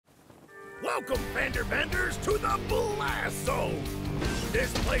Welcome, fender benders, to the Blast Zone!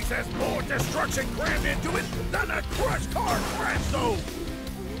 This place has more destruction crammed into it than a crush car crash zone!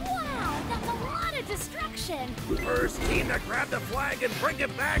 Wow, that's a lot of destruction! First team to grab the flag and bring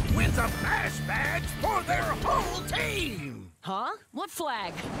it back wins a Bash badge for their whole team! Huh? What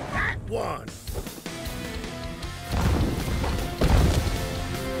flag? That one!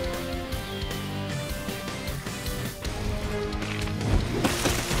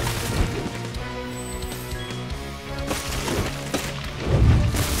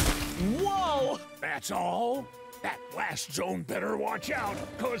 That's all? That blast zone better watch out,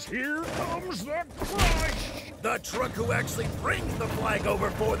 cause here comes the crush! The truck who actually brings the flag over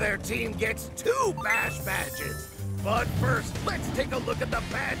for their team gets 2 Bash badges. But first, let's take a look at the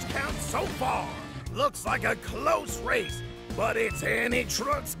badge count so far. Looks like a close race, but it's any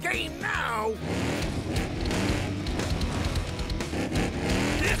truck's game now.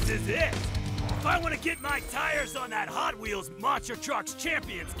 This is it! If I want to get my tires on that Hot Wheels Monster Trucks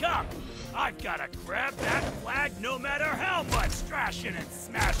Champions Cup, I've gotta grab that flag no matter how much thrashing and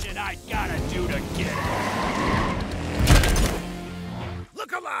smashing I gotta do to get it.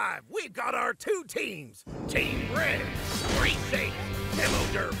 Look alive! We've got our 2 teams. Team Red, Street Chase, Demo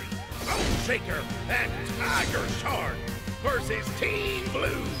Derby, Bone Shaker, and Tiger Shark versus Team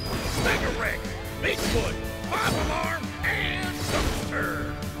Blue, Mega Rex, Bigfoot, 5 Alarm, and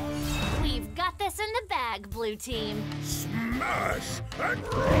Toaster. We've got this in the bag, Blue Team. Smash and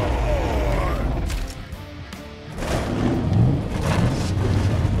roar!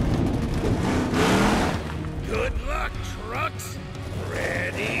 Good luck, trucks.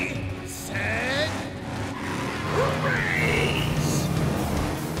 Ready, set, race!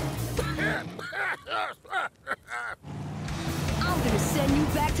 I'm gonna send you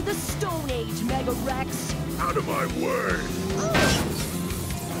back to the Stone Age, Mega Rex. Out of my way!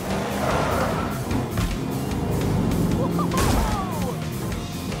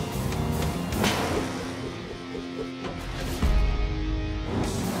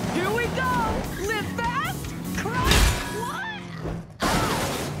 Here we go! Live fast, crush! What?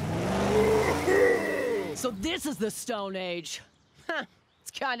 So this is the Stone Age. Huh,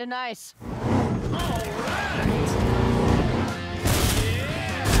 it's kinda nice. All right!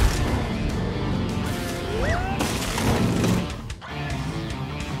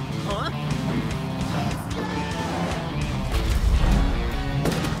 Huh?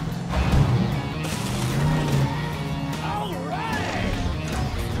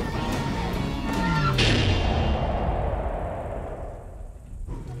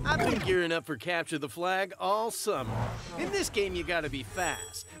 I've been gearing up for Capture the Flag all summer. In this game, you gotta be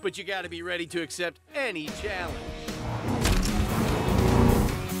fast, but you gotta be ready to accept any challenge.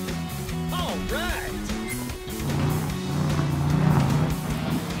 All right!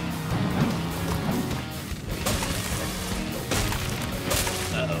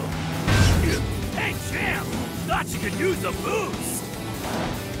 Uh-oh. Hey, champ! Thought you could use a boost!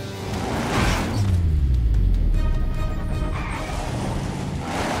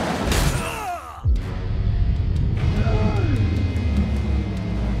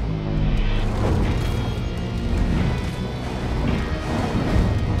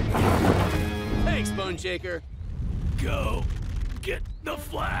 Shaker. Go get the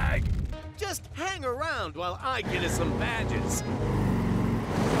flag. Just hang around while I get us some badges.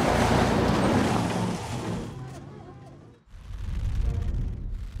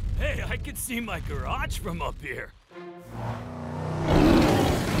 Hey, I can see my garage from up here.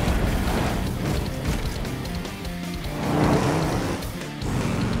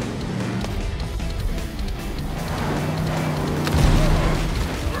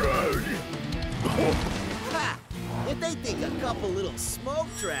 If they think a couple little smoke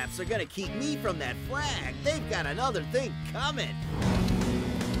traps are gonna keep me from that flag, they've got another thing coming.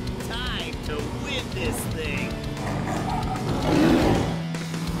 Time to win this thing.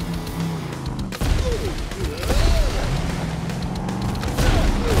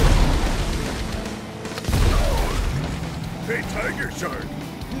 Hey, Tiger Shark!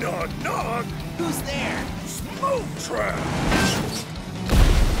 Knock, knock! Who's there? Smoke trap!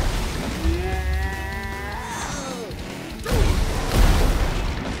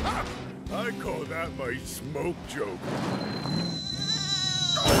 I call that my smoke joke.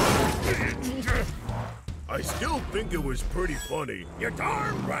 I still think it was pretty funny. You're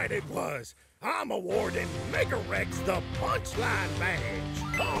darn right it was. I'm awarding Mega Rex the Punchline Badge.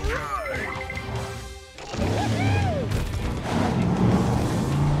 All right!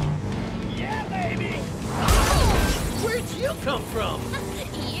 Yeah, baby! Where'd you come from?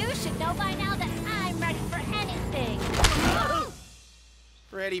 You should know by now that I'm ready for anything.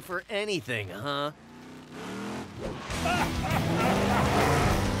 ready for anything, huh?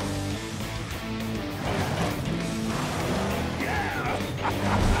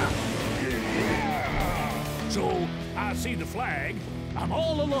 So, I see the flag. I'm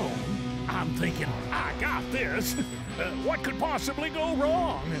all alone. I'm thinking, I got this. What could possibly go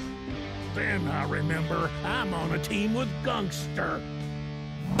wrong? Then I remember I'm on a team with Gangster.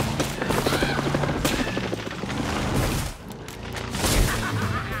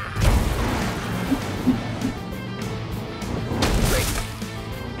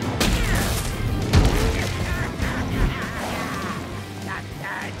 That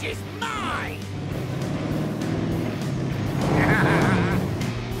badge is mine!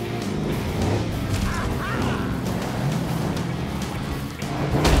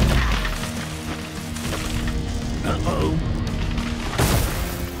 Uh-oh.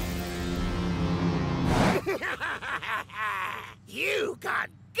 You got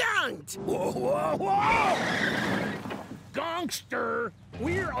gunked! Whoa, whoa, whoa! Gangster,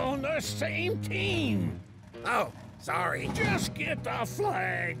 we're on the same team. Oh, sorry. Just get the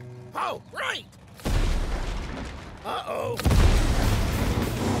flag. Oh, right! Uh-oh.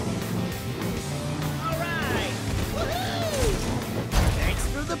 All right. Woohoo! Thanks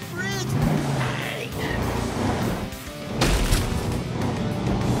for the bridge. Hey.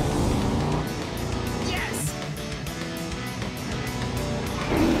 Yes.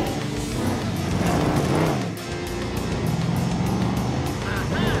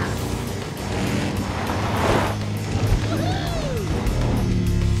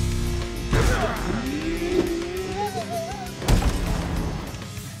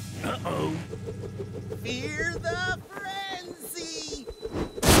 Uh-oh. Fear the frenzy.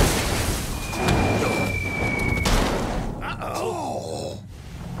 Uh-oh.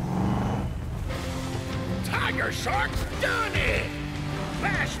 Tiger Shark's done it!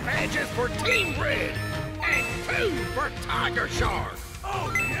 Bash badges for Team Red, and 2 for Tiger Shark!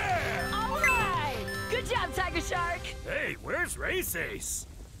 Oh, yeah! All right! Good job, Tiger Shark! Hey, where's Race Ace?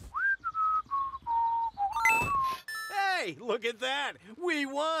 Hey, look at that! We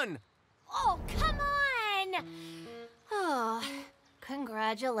won! Oh, come on! Oh,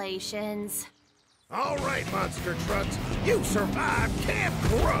 congratulations. All right, Monster Trucks, you survived Camp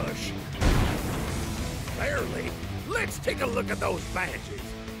Crush! Barely. Let's take a look at those badges.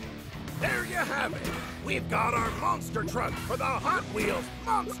 There you have it. We've got our monster truck for the Hot Wheels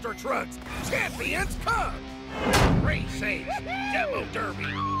Monster Trucks Champions Cup. Race Ace, Demo Derby,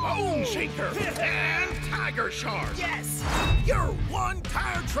 Bone Shaker, and Tiger Shark. Yes. You're one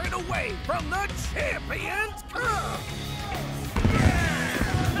tire tread away from the Champions Cup.